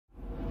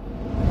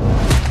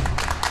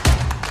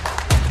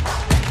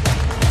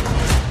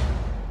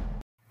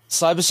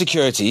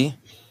Cybersecurity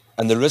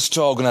and the risk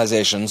to our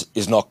organizations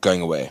is not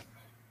going away.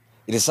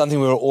 It is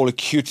something we're all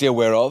acutely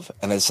aware of,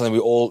 and it's something we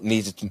all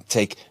need to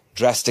take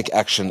drastic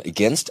action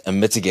against and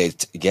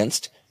mitigate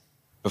against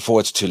before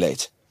it's too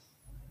late.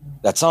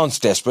 That sounds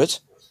desperate,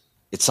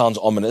 it sounds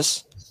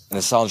ominous, and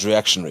it sounds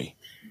reactionary.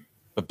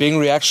 But being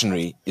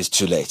reactionary is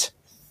too late.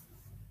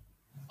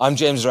 I'm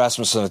James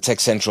Erasmus on the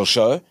TechCentral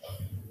show,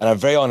 and I'm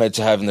very honored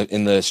to have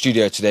in the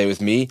studio today with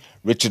me,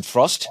 Richard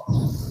Frost.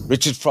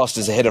 Richard Frost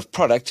is the head of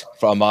product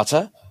for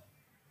Armata,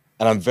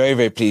 and I'm very,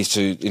 very pleased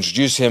to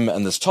introduce him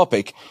and this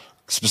topic,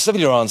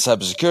 specifically around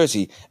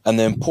cybersecurity and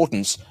the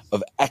importance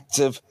of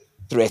active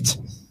threat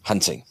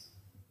hunting.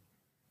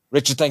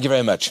 Richard, thank you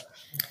very much.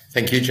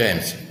 Thank you,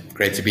 James.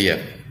 Great to be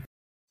here.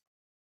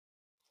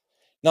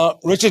 Now,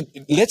 Richard,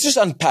 let's just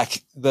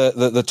unpack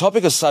the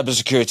topic of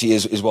cybersecurity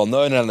is well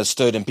known and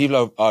understood, and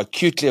people are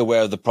acutely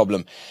aware of the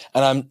problem.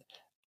 And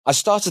I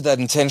started that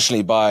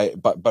intentionally by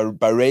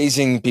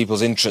raising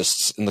people's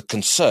interests in the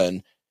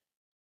concern,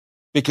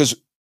 because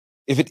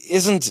if it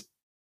isn't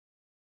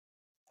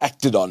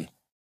acted on,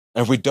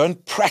 and if we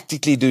don't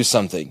practically do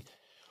something,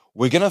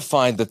 we're going to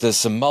find that there's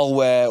some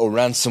malware or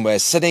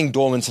ransomware sitting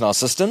dormant in our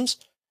systems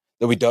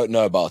that we don't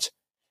know about,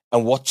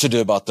 and what to do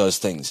about those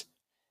things.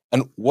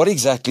 And what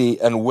exactly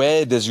and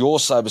where does your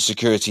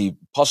cybersecurity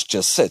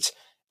posture sit,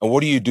 and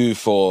what do you do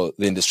for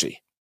the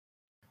industry?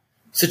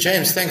 So,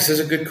 James, thanks. That's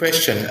a good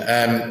question.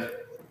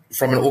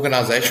 From an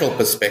organizational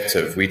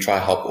perspective, we try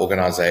to help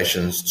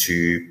organizations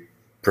to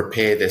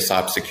prepare their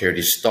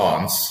cybersecurity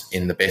stance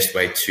in the best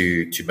way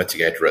to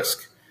mitigate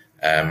risk.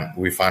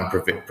 We find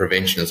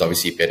prevention is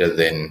obviously better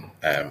than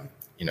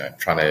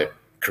trying to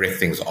correct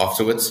things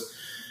afterwards.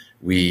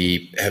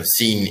 We have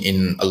seen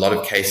in a lot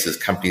of cases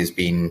companies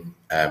being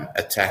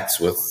attacked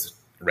with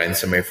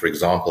ransomware, for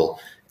example,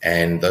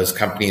 and those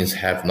companies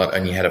have not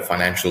only had a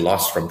financial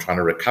loss from trying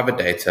to recover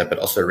data, but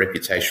also a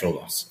reputational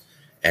loss.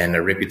 And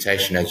a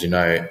reputation, as you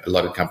know, a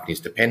lot of companies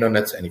depend on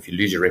it. And if you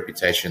lose your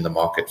reputation in the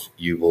market,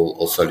 you will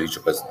also lose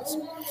your business.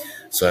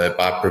 So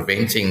by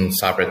preventing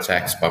cyber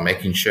attacks, by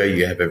making sure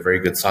you have a very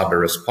good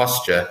cyber risk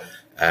posture,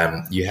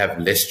 you have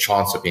less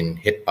chance of being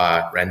hit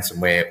by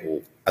ransomware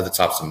or other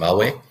types of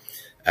malware.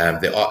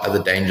 There are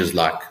other dangers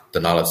like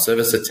denial of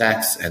service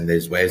attacks, and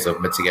there's ways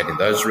of mitigating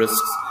those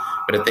risks.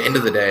 But at the end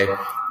of the day,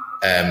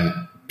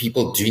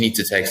 people do need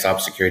to take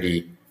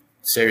cybersecurity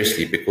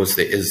seriously, because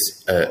there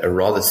is a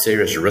rather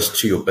serious risk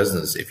to your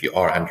business if you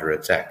are under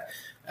attack.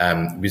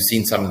 We've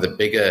seen some of the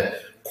bigger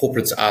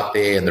corporates out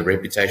there and the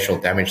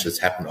reputational damage that's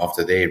happened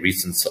after their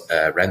recent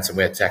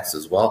ransomware attacks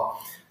as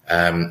well.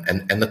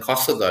 And the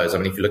cost of those, I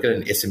mean, if you look at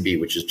an SMB,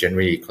 which is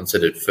generally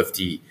considered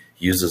 50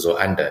 users or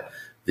under,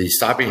 the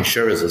cyber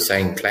insurers are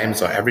saying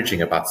claims are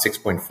averaging about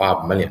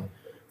 6.5 million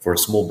for a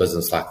small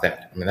business like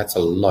that. I mean, that's a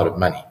lot of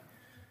money.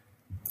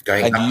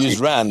 And you use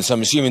RAND, so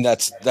I'm assuming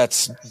that's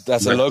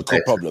a local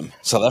problem,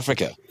 South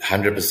Africa.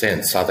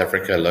 100% South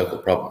Africa, local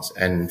problems.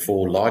 And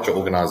for larger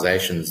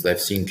organizations,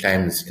 they've seen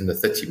claims in the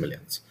 30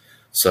 millions.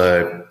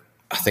 So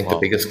I think the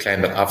biggest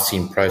claim that I've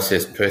seen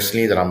processed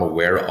personally that I'm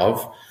aware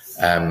of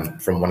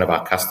from one of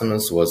our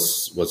customers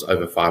was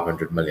over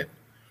 500 million.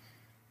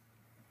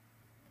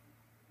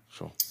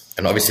 Sure.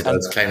 And obviously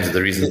those claims are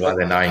the reasons why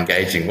they're now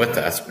engaging with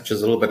us, which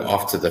is a little bit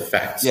after the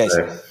fact. Yes.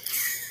 So,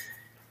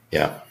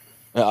 yeah.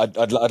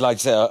 I'd like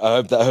to say I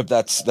hope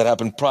that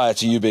happened prior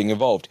to you being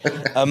involved.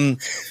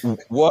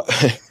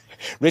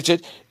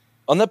 Richard,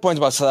 on that point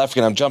about South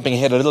Africa, and I'm jumping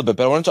ahead a little bit,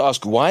 but I wanted to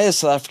ask, why is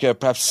South Africa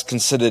perhaps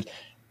considered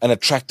an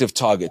attractive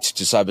target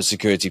to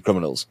cybersecurity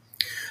criminals?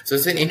 So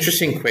it's an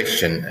interesting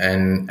question,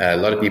 and a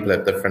lot of people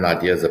have different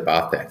ideas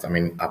about that. I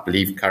mean, I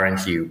believe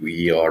currently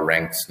we are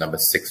ranked number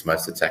 6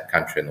 most attacked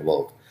country in the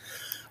world.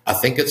 I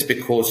think it's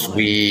because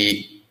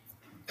we,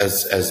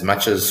 as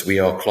much as we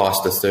are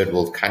classed as third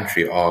world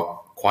country, are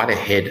quite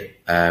ahead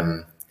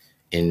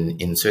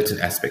in certain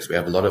aspects. We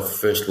have a lot of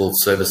first world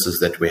services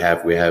that we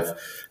have. We have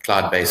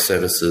cloud-based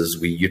services.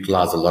 We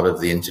utilize a lot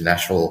of the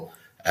international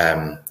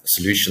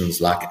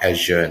solutions like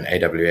Azure and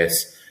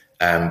AWS.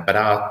 But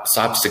our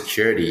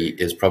cybersecurity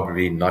is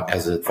probably not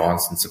as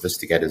advanced and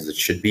sophisticated as it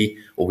should be,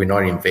 or we're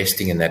not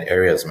investing in that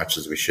area as much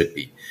as we should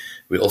be.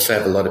 We also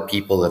have a lot of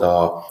people that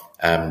are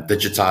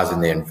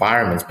digitizing their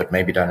environments, but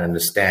maybe don't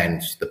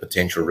understand the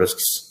potential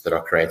risks that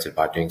are created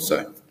by doing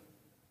so.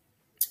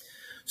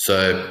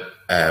 So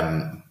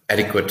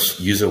adequate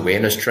user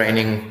awareness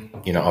training,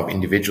 of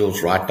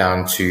individuals right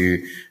down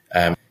to,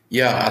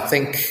 I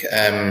think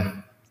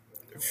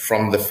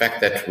from the fact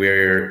that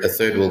we're a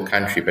third world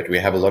country, but we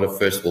have a lot of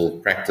first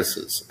world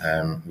practices.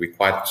 We're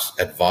quite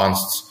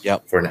advanced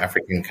for an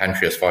African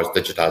country as far as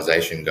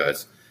digitization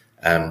goes.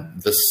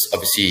 This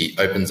obviously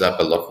opens up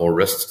a lot more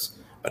risks,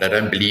 but I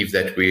don't believe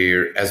that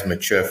we're as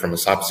mature from a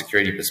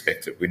cybersecurity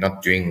perspective. We're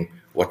not doing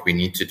what we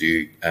need to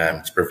do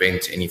to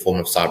prevent any form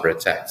of cyber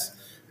attacks.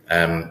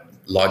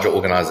 Larger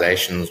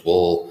organizations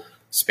will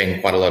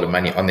spend quite a lot of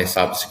money on their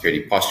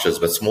cybersecurity postures,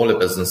 but smaller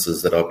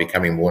businesses that are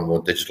becoming more and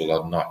more digital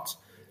are not.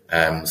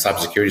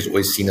 Cybersecurity is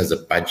always seen as a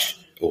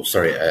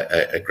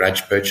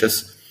grudge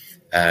purchase.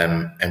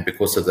 And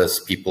because of this,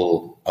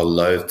 people are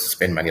loath to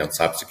spend money on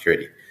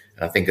cybersecurity.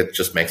 And I think it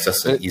just makes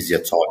us an easier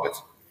target.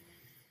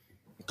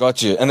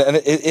 Got you. And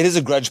it is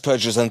a grudge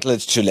purchase until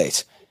it's too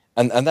late.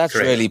 And that's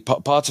Correct. really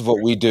part of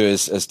what we do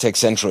as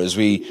TechCentral is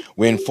we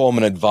inform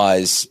and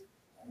advise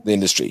the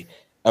industry.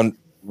 And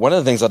one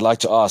of the things I'd like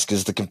to ask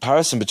is the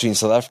comparison between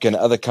South Africa and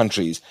other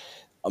countries.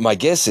 My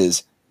guess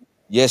is,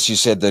 yes, you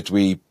said that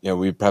we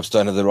perhaps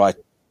don't have the right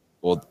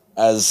or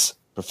as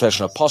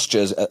professional posture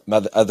as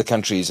other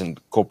countries and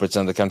corporates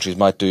in other countries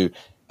might do,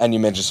 and you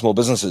mentioned small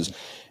businesses.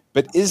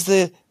 But is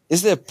the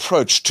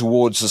approach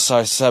towards the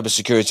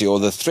cybersecurity or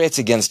the threat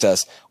against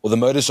us or the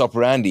modus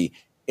operandi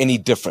any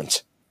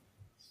different?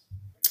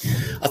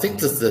 I think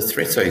the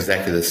threats are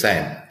exactly the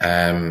same.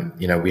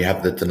 We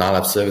have the denial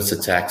of service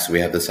attacks. We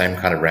have the same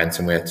kind of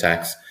ransomware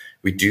attacks.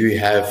 We do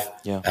have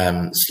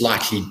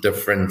slightly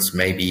different,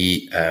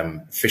 maybe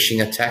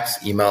phishing attacks,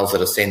 emails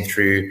that are sent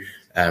through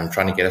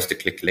trying to get us to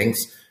click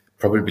links,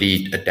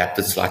 probably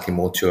adapted slightly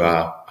more to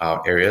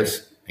our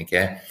areas.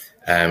 Okay,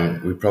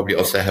 we probably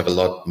also have a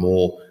lot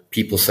more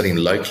people sitting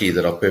locally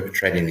that are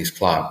perpetrating these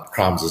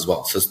crimes as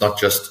well. So it's not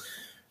just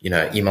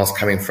emails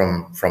coming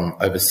from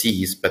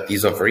overseas, but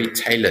these are very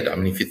tailored. I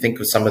mean, if you think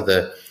of some of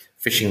the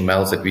phishing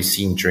mails that we've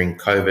seen during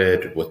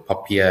COVID with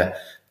Papier,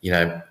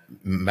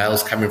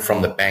 mails coming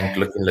from the bank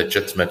looking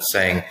legitimate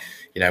saying,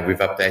 we've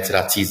updated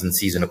our T's and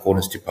C's in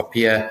accordance to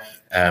Papier.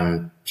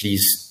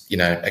 Please,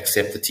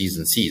 accept the T's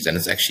and C's. And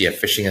it's actually a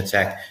phishing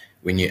attack.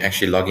 When you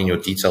actually log in your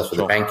details for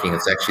the banking,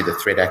 it's actually the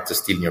threat actor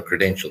stealing your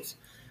credentials.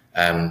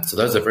 So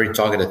those are very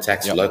targeted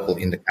attacks local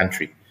in the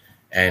country.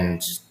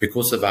 And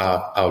because of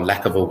our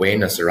lack of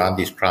awareness around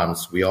these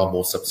crimes, we are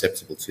more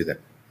susceptible to them.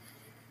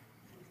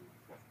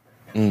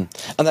 And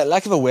that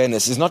lack of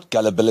awareness is not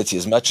gullibility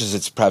as much as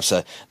it's perhaps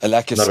a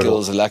lack of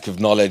skills, a lack of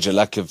knowledge, a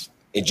lack of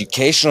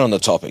education on the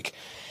topic.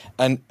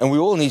 And we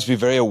all need to be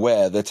very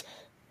aware that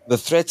the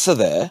threats are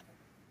there.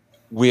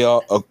 We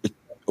are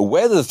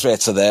aware that the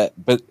threats are there,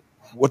 but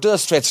what do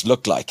those threats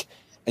look like?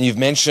 And you've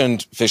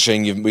mentioned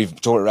phishing, we've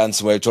talked about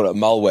ransomware, we've talked about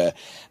malware.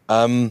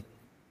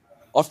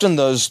 Often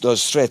those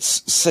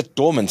threats sit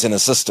dormant in a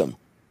system,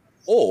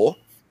 or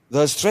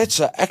those threats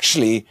are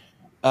actually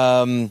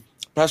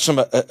perhaps from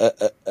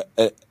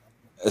a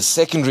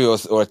secondary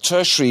or a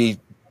tertiary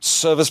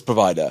service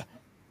provider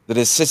that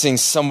is sitting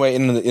somewhere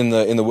in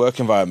the work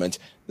environment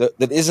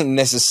that isn't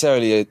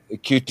necessarily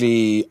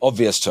acutely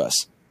obvious to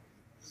us.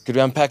 Could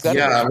we unpack that?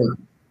 Yeah,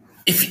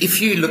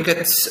 if you look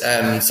at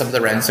some of the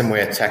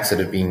ransomware attacks that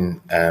have been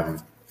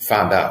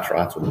found out,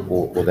 right,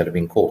 or that have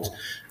been caught,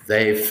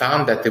 they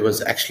found that there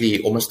was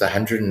actually almost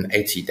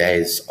 180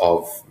 days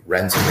of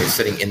ransomware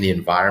sitting in the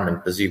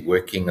environment, busy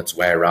working its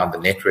way around the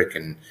network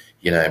and,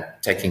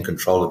 taking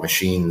control of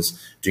machines,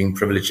 doing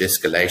privilege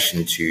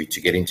escalation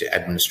to get into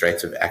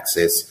administrative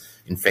access,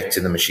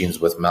 infecting the machines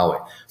with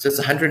malware. So it's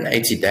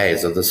 180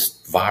 days of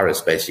this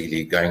virus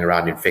basically going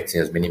around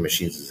infecting as many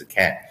machines as it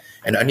can.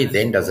 And only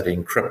then does it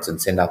encrypt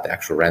and send out the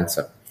actual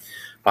ransom.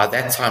 By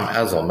that time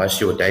as well, most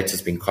of your data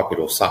has been copied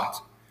off site.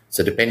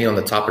 So depending on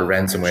the type of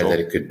ransomware that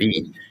it could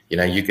be,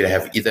 you could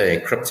have either a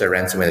crypto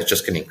ransomware that's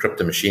just going to encrypt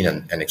the machine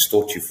and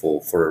extort you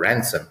for a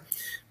ransom.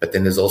 But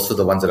then there's also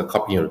the ones that are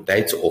copying your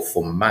data off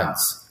for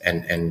months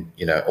and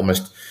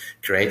almost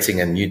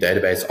creating a new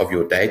database of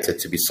your data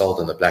to be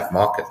sold in the black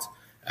market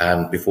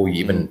before you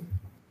even,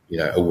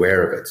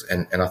 aware of it.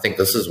 And I think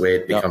this is where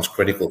it becomes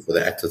critical for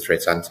the active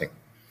threat hunting.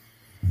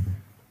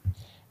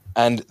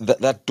 And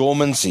that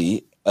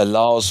dormancy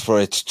allows for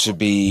it to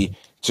be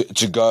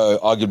to go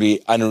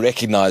arguably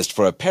unrecognized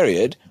for a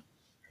period,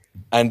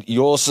 and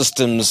your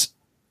systems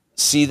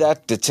see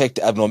that, detect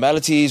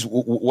abnormalities.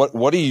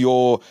 What do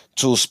your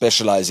tools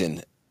specialize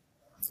in?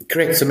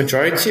 Correct. So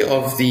majority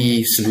of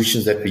the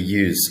solutions that we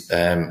use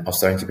are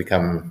starting to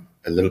become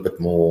a little bit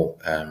more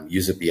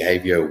user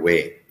behavior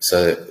aware,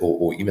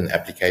 or even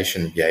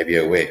application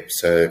behavior aware.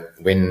 So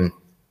when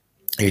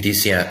you do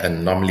see an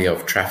anomaly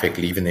of traffic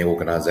leaving the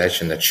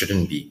organization that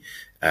shouldn't be,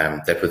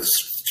 that would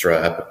throw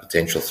up a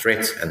potential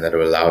threat, and that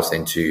will allow us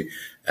then to,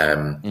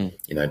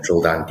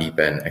 drill down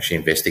deeper and actually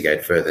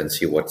investigate further and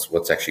see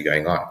what's actually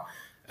going on.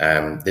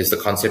 There's the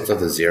concept of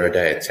the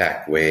 0-day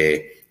attack,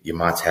 where you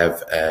might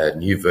have a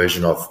new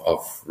version of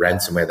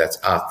ransomware that's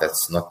out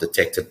that's not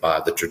detected by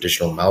the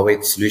traditional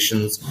malware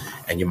solutions,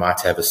 and you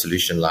might have a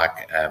solution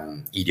like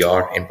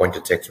EDR, endpoint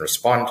detect and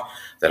respond,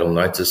 that'll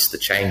notice the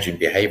change in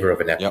behavior of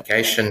an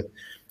application.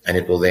 And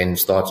it will then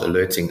start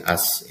alerting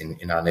us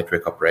in our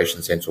network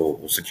operations center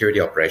or security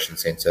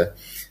operations center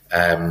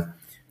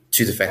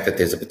to the fact that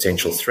there's a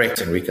potential threat,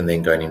 and we can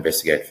then go and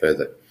investigate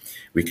further.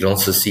 We can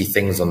also see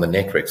things on the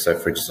network. So,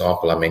 for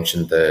example, I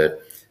mentioned the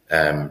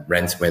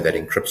ransomware that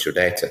encrypts your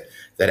data.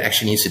 That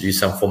actually needs to do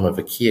some form of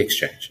a key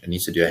exchange. It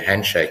needs to do a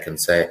handshake and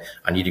say,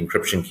 I need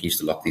encryption keys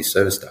to lock these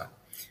servers down.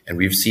 And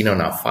we've seen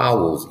on our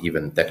firewalls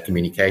even that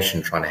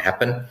communication trying to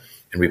happen,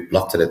 and we've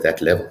blocked it at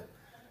that level.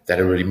 That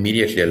it will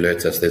immediately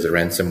alert us there's a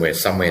ransomware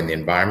somewhere in the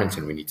environment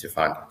and we need to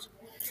find it.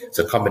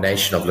 So a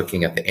combination of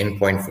looking at the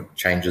endpoint for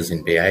changes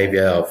in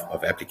behavior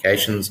of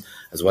applications,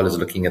 as well as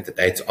looking at the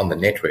data on the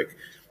network,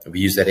 We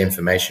use that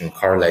information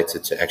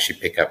correlated to actually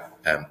pick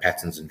up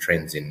patterns and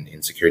trends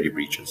in security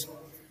breaches.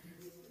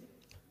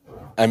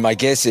 And my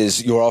guess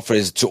is your offer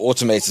is to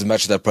automate as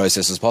much of that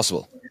process as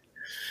possible.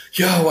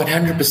 Yeah,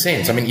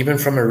 100%. I mean, even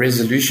from a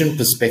resolution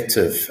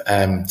perspective,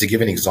 to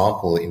give an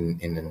example,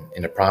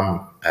 in a prime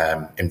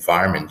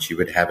environment, you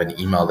would have an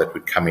email that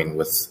would come in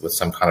with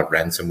some kind of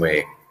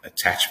ransomware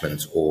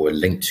attachment or a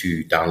link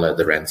to download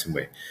the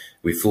ransomware.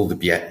 We fool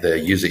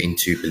the user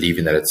into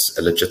believing that it's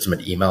a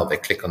legitimate email. They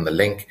click on the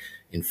link,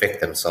 infect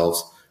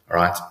themselves. All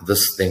right.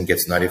 This then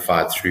gets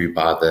notified through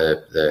by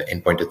the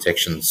endpoint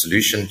detection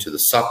solution to the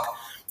SOC.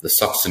 The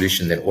SOC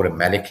solution then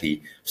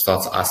automatically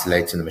starts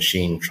isolating the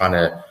machine, trying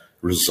to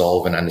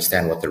resolve and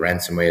understand what the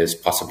ransomware is,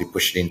 possibly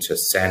push it into a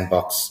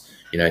sandbox,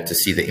 to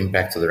see the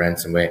impact of the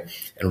ransomware.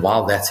 And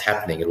while that's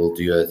happening, it will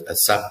do a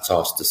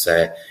subtask to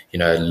say,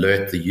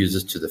 alert the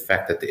users to the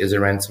fact that there is a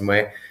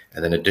ransomware.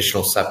 And then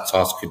additional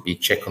subtasks could be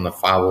check on the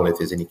firewall if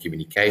there's any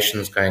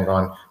communications going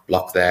on,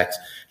 block that,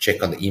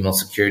 check on the email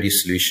security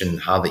solution,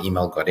 how the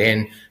email got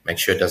in, make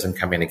sure it doesn't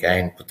come in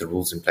again, put the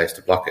rules in place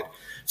to block it.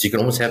 So you can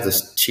almost have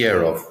this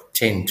tier of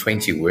 10,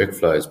 20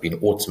 workflows being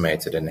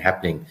automated and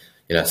happening,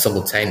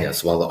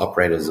 simultaneous while the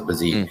operators are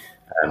busy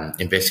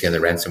investigating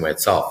the ransomware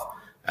itself.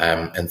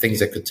 And things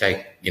that could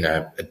take,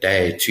 a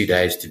day, 2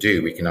 days to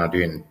do, we can now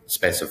do in the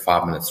space of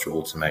 5 minutes through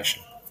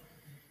automation.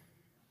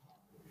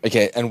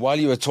 Okay, and while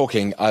you were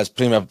talking, I was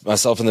putting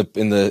myself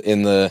in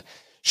the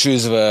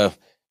shoes of a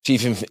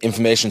chief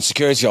information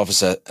security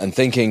officer and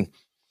thinking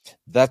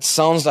that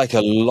sounds like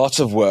a lot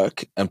of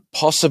work and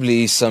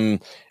possibly some,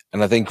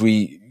 and I think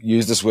we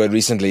used this word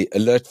recently,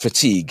 alert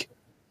fatigue.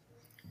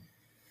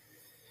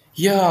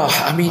 Yeah,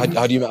 I mean,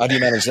 how do you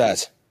manage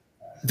that?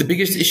 The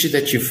biggest issue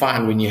that you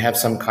find when you have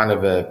some kind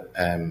of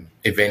a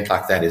event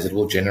like that is it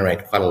will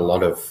generate quite a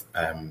lot of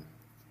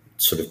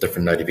sort of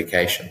different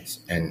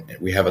notifications. And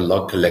we have a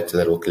log collector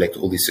that will collect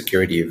all these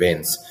security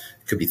events.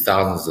 It could be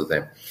thousands of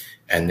them.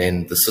 And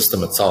then the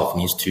system itself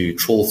needs to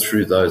trawl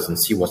through those and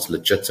see what's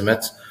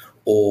legitimate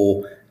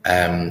or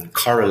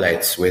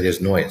correlates where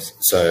there's noise.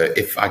 So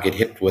if I get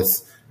hit with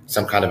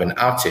some kind of an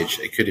outage,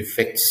 it could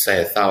affect,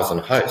 say, 1,000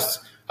 hosts.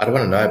 I don't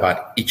want to know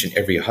about each and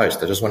every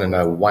host. I just want to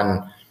know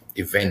one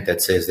event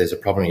that says there's a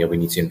problem here we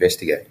need to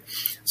investigate.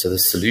 So the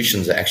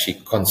solutions are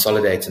actually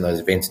consolidating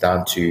those events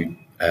down to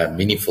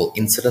meaningful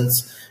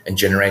incidents and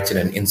generating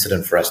an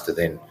incident for us to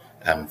then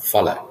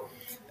follow.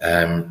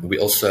 We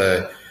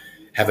also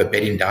have a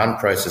bedding down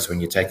process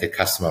when you take a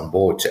customer on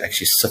board to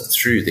actually sift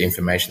through the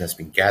information that's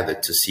been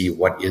gathered to see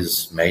what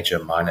is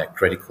major, minor,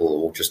 critical,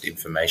 or just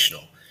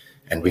informational.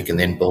 And we can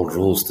then build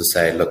rules to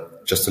say,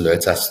 look, just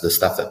alert us to the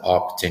stuff that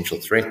are potential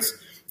threats,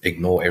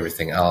 ignore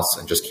everything else,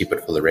 and just keep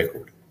it for the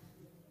record.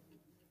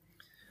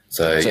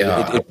 So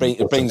yeah,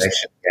 it brings.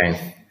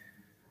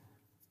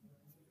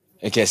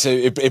 Okay, so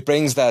it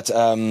brings that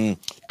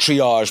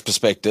triage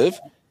perspective,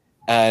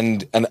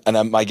 and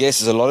my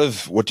guess is a lot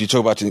of what you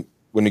talk about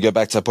when we go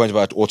back to that point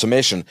about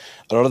automation.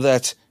 A lot of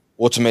that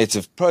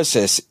automative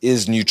process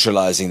is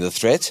neutralizing the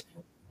threat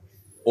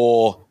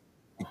or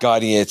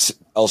guiding it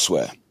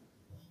elsewhere.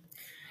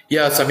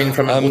 Yeah, so I mean,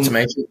 from an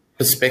automation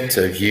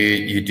perspective,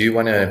 you do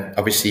want to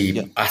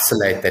obviously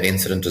isolate that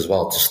incident as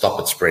well to stop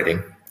it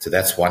spreading. So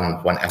that's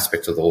one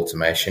aspect of the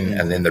automation,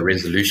 and then the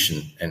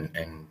resolution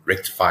and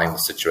rectifying the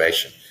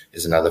situation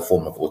is another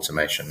form of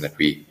automation that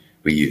we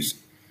use.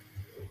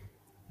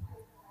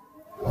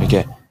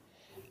 Okay.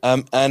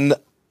 And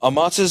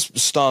Armata's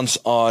stance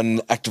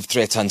on active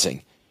threat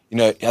hunting.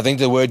 I think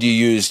the word you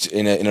used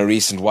in a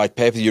recent white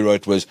paper you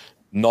wrote was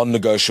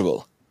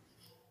non-negotiable.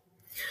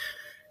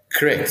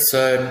 Correct.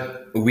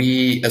 So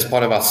we, as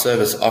part of our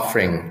service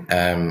offering,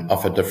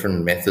 offer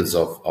different methods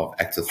of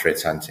active threat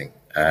hunting.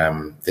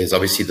 There's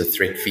obviously the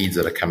threat feeds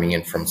that are coming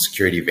in from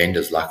security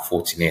vendors like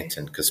Fortinet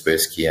and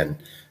Kaspersky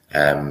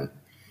and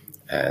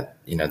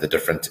the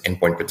different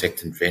endpoint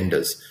protected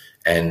vendors.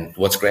 And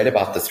what's great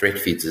about the threat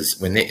feeds is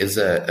when there is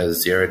a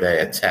 0-day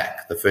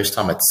attack, the first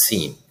time it's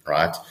seen,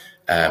 right,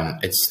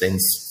 it's then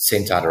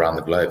sent out around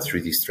the globe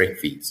through these threat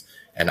feeds.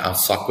 And our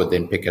SOC would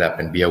then pick it up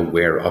and be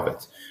aware of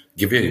it.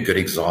 Give you a good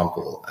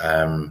example.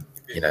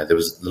 There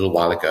was a little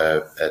while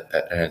ago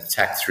an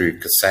attack through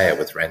Kaseya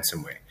with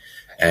ransomware.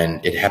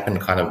 And it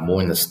happened kind of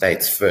more in the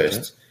States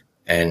first.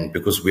 And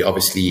because we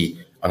obviously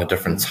on a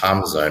different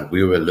time zone,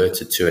 we were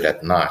alerted to it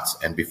at night.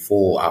 And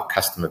before our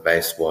customer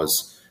base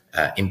was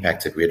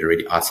impacted, we had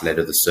already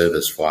isolated the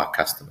servers for our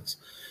customers.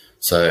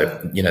 So,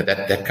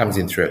 that comes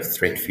in through a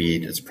threat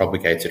feed. It's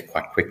propagated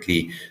quite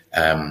quickly.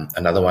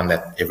 Another one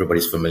that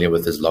everybody's familiar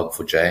with is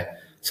Log4j.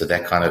 So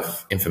that kind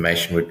of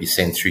information would be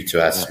sent through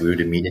to us. We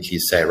would immediately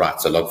say, right,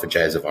 so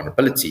Log4j is a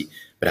vulnerability,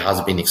 but how's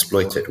it been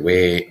exploited?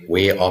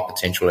 Where are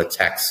potential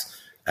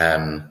attacks,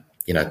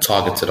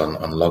 targeted on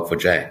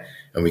Log4j?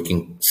 And we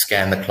can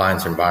scan the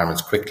client's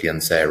environments quickly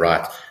and say,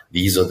 right,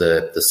 these are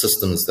the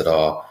systems that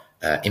are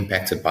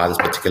impacted by this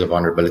particular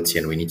vulnerability,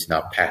 and we need to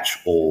now patch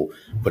or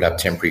put up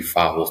temporary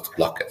firewalls to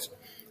block it.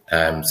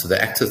 So the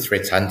active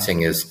threat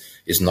hunting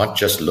is not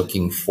just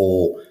looking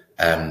for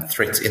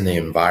threats in the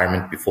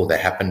environment before they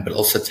happen, but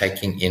also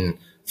taking in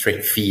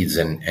threat feeds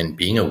and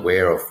being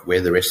aware of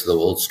where the rest of the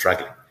world's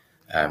struggling.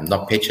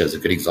 NotPetya is a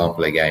good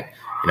example again.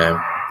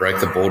 Broke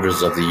the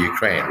borders of the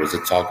Ukraine, was a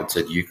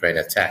targeted Ukraine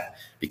attack,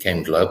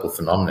 became global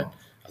phenomenon.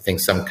 I think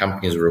some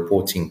companies were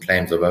reporting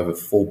claims of over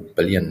 $4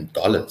 billion.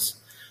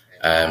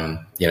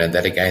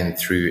 That again,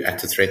 through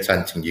active threat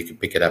hunting, you can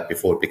pick it up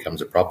before it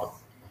becomes a problem.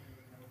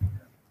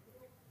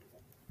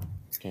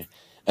 Okay.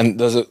 And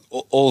those are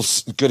all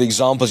good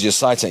examples you're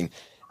citing.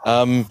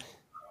 I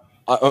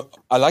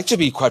like to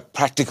be quite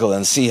practical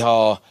and see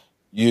how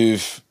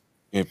you've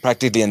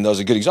practically, and those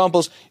are good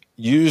examples,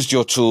 used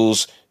your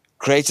tools,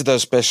 created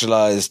those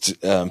specialized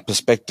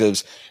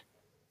perspectives,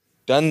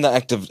 done the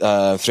active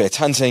threat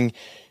hunting,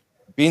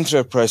 been through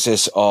a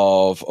process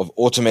of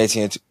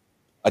automating it,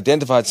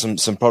 identified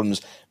some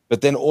problems,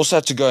 but then also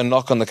had to go and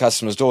knock on the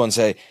customer's door and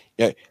say,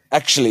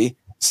 actually,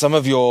 some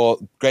of your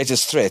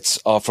greatest threats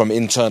are from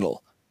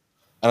internal.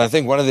 And I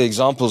think one of the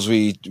examples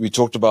we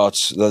talked about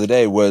the other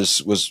day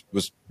was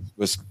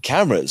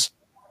cameras.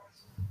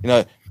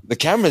 The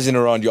cameras in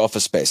and around your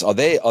office space, are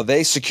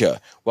they secure?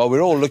 Well,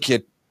 we're all looking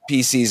at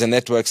PCs and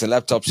networks and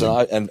laptops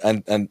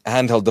and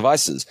handheld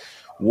devices.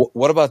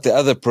 What about the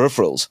other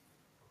peripherals?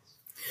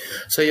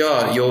 So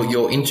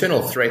your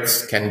internal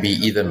threats can be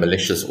either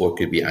malicious or it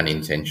could be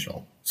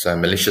unintentional. So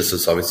malicious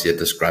is obviously a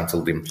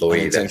disgruntled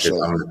employee that says,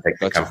 I'm going to take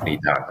the company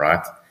down,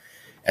 right?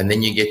 And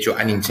then you get your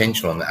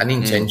unintentional. And the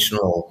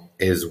unintentional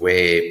is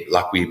where,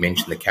 like we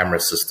mentioned, the camera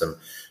system,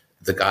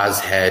 the guys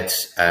had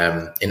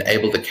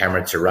enabled the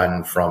camera to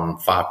run from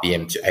 5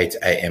 p.m. to 8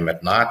 a.m.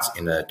 at night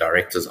in a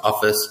director's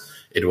office.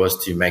 It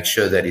was to make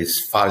sure that his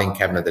filing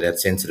cabinet that had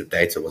sensitive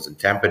data wasn't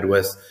tampered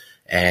with.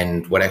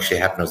 And what actually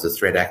happened was the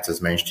threat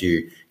actors managed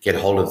to get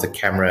hold of the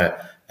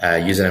camera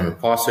username and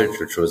password,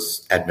 which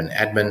was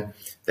admin.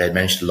 They had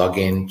managed to log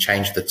in,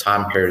 change the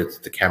time period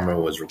that the camera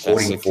was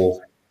recording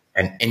for,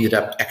 and ended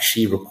up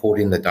actually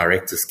recording the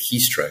director's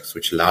keystrokes,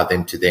 which allowed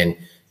them to then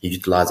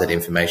utilize that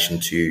information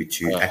to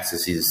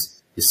access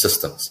his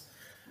systems.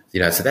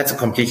 So that's a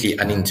completely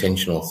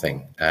unintentional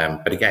thing.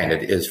 But again,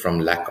 it is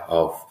from lack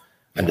of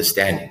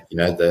understanding.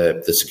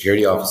 The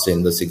security officer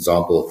in this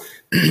example,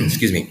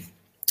 excuse me,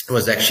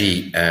 was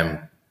actually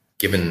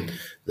given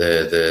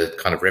the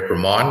kind of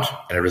reprimand,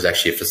 and it was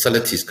actually a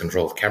facilities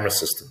controlled camera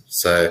system.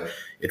 So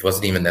it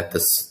wasn't even that the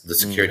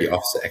security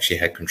officer actually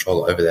had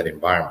control over that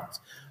environment.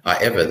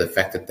 However, the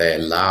fact that they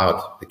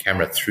allowed the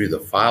camera through the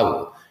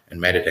firewall and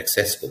made it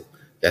accessible,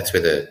 that's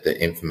where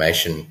the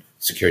information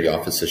security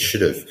officers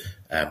should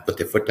have put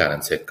their foot down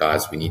and said,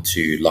 guys, we need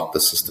to lock the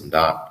system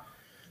down.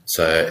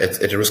 So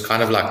it was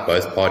kind of like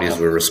both parties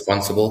were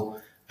responsible.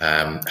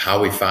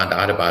 How we found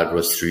out about it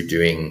was through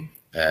doing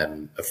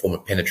a form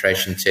of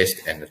penetration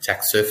test and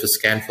attack surface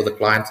scan for the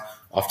client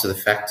after the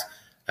fact.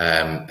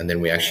 And then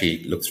we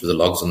actually looked through the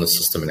logs on the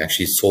system and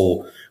actually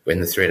saw when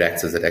the threat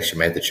actors had actually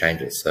made the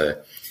changes.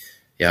 So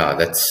yeah,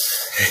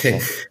 that's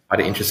quite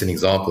an interesting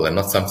example and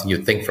not something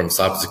you'd think from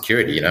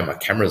cybersecurity. My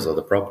cameras are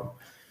the problem.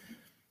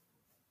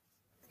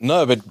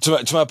 No, but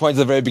to my point at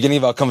the very beginning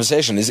of our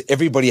conversation is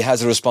everybody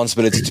has a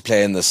responsibility to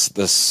play in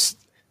this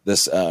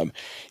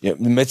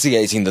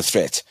mitigating the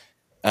threat.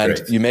 And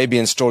Correct. You may be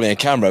installing a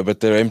camera, but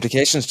there are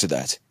implications to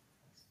that.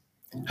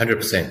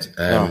 100%.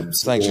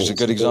 Thanks. It's a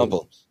good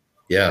example.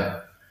 Yeah.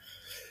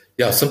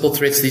 Yeah, simple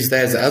threats these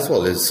days as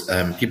well is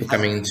people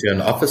coming into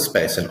an office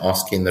space and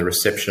asking the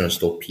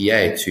receptionist or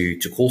PA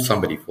to call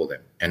somebody for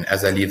them. And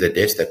as they leave their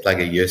desk, they plug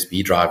a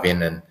USB drive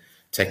in and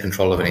take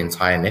control of an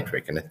entire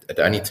network. And it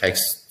only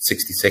takes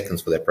 60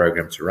 seconds for their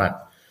program to run.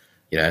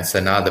 So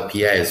now the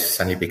PA has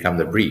suddenly become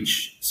the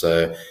breach.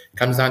 So it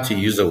comes down to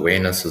user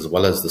awareness as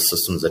well as the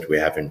systems that we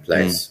have in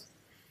place.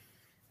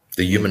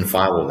 The human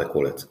firewall, they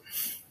call it.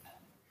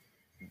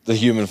 The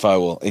human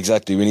firewall,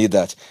 exactly. We need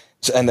that.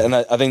 So, and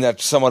I think that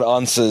somewhat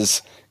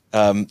answers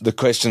the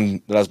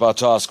question that I was about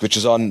to ask, which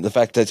is on the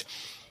fact that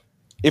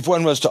if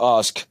one was to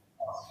ask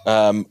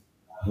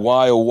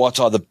why or what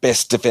are the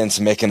best defense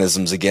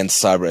mechanisms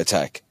against cyber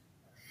attack,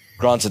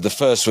 granted the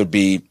first would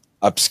be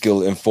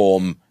upskill,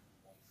 inform,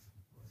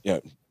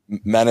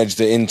 manage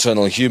the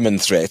internal human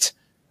threat,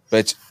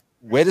 but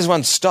where does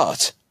one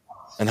start,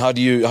 and how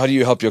do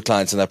you help your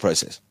clients in that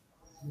process?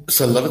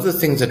 So a lot of the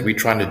things that we're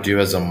trying to do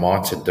as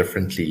Armata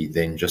differently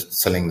than just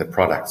selling the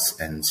products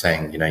and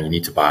saying, you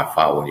need to buy a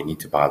firewall, you need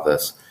to buy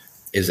this,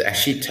 is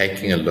actually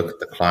taking a look at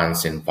the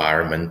client's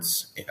environment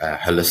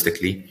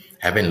holistically,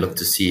 having a look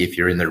to see if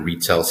you're in the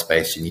retail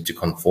space, you need to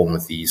conform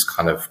with these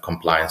kind of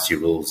compliancy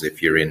rules.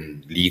 If you're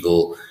in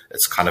legal,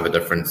 it's kind of a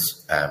different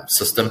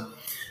system.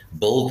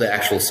 Build the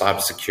actual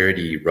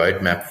cybersecurity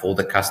roadmap for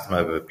the customer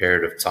over a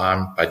period of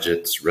time,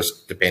 budgets,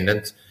 risk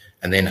dependent,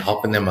 and then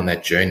helping them on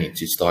that journey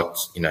to start,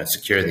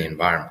 securing the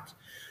environment.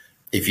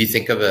 If you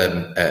think of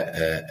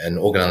an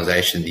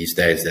organization these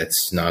days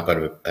that's now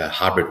got a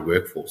hybrid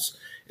workforce,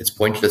 it's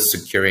pointless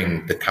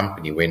securing the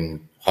company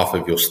when half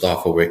of your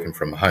staff are working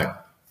from home.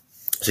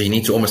 So you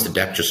need to almost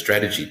adapt your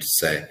strategy to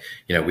say,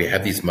 we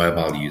have these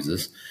mobile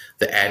users.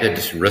 The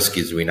added risk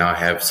is we now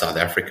have South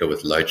Africa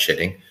with load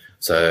shedding.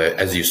 So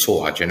as you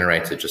saw, our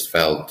generator just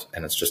failed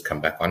and it's just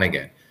come back on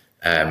again.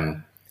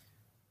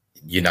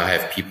 you now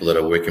have people that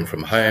are working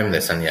from home. They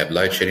suddenly have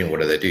load shedding.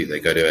 What do? They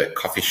go to a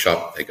coffee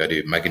shop, they go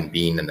to Mug and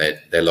Bean, and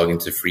they log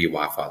into free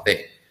Wi-Fi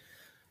there.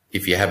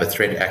 If you have a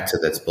threat actor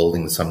that's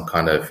building some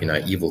kind of,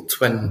 evil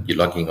twin, you're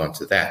logging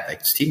onto that. They're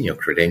stealing your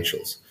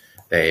credentials.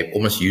 They're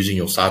almost using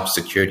your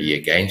cybersecurity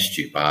against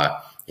you by,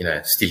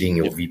 stealing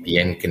your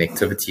VPN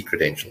connectivity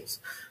credentials.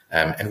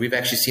 And we've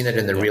actually seen it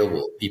in the real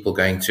world. People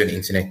going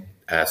to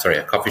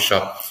a coffee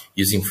shop,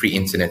 using free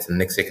internet, and the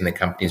next second the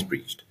company's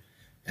breached.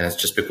 And it's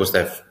just because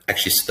they've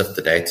actually sniffed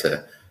the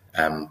data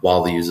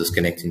while the user's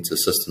connecting to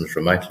systems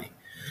remotely.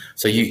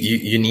 So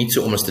you need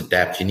to almost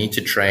adapt. You need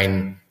to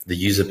train the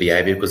user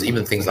behavior, because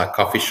even things like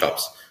coffee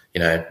shops,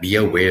 be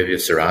aware of your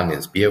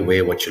surroundings, be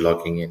aware what you're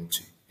logging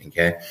into.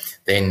 Okay.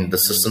 Then the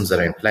systems that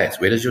are in place,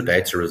 where does your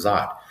data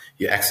reside?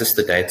 You access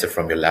the data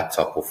from your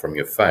laptop or from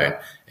your phone,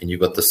 and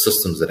you've got the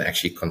systems that are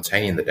actually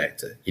containing the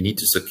data. You need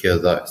to secure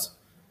those,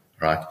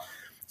 right?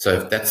 So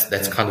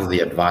that's kind of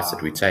the advice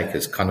that we take,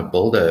 is kind of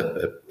build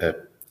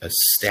a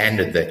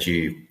standard that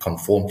you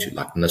conform to,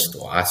 like NIST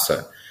or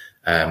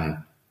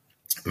ISO.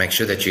 Make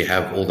sure that you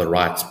have all the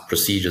right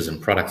procedures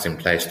and products in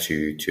place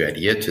to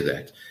adhere to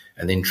that,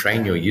 and then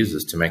train your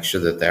users to make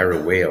sure that they're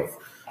aware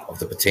of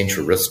the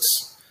potential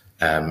risks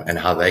and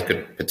how they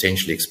could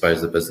potentially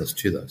expose the business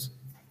to those.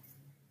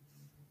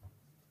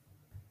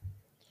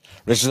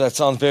 Richard, that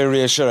sounds very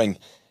reassuring.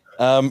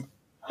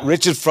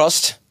 Richard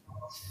Frost,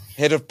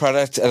 Head of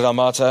Product at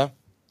Armata.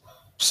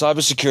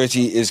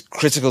 Cybersecurity is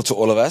critical to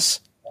all of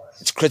us.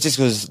 It's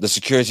critical to the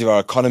security of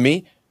our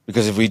economy,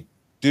 because if we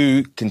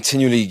do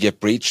continually get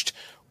breached,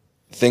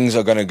 things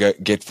are going to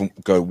get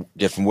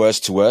from worse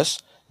to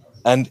worse.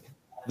 And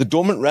the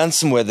dormant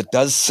ransomware that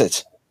does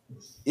sit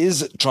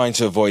is trying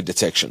to avoid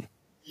detection.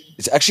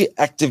 It's actually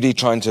actively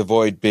trying to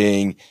avoid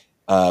being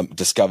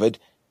discovered.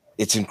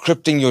 It's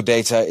encrypting your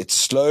data. It's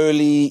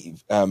slowly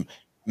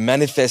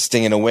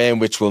manifesting in a way in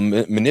which will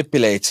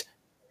manipulate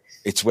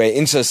its way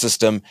into a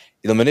system.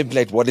 It'll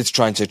manipulate what it's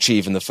trying to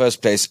achieve in the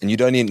first place, and you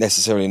don't even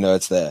necessarily know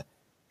it's there.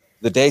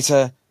 The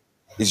data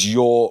is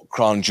your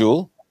crown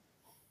jewel.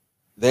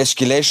 The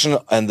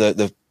escalation and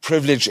the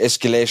privileged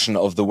escalation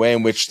of the way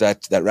in which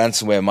that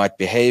ransomware might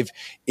behave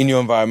in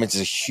your environment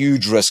is a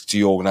huge risk to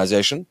your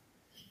organization.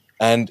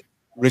 And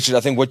Richard, I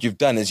think what you've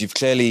done is you've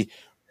clearly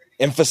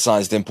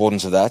emphasized the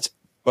importance of that,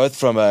 both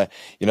from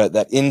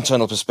that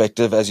internal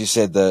perspective, as you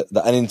said,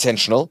 the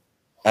unintentional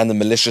and the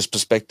malicious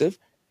perspective.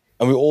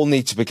 And we all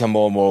need to become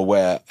more and more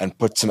aware and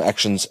put some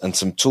actions and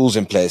some tools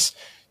in place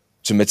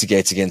to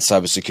mitigate against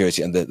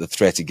cybersecurity and the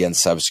threat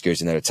against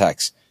cybersecurity and their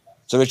attacks.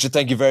 So, Richard,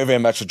 thank you very, very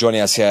much for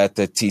joining us here at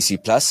the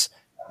TC Plus.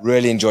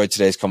 Really enjoyed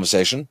today's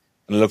conversation,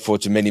 and I look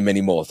forward to many,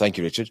 many more. Thank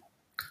you, Richard.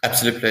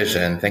 Absolute pleasure,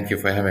 and thank you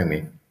for having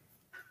me.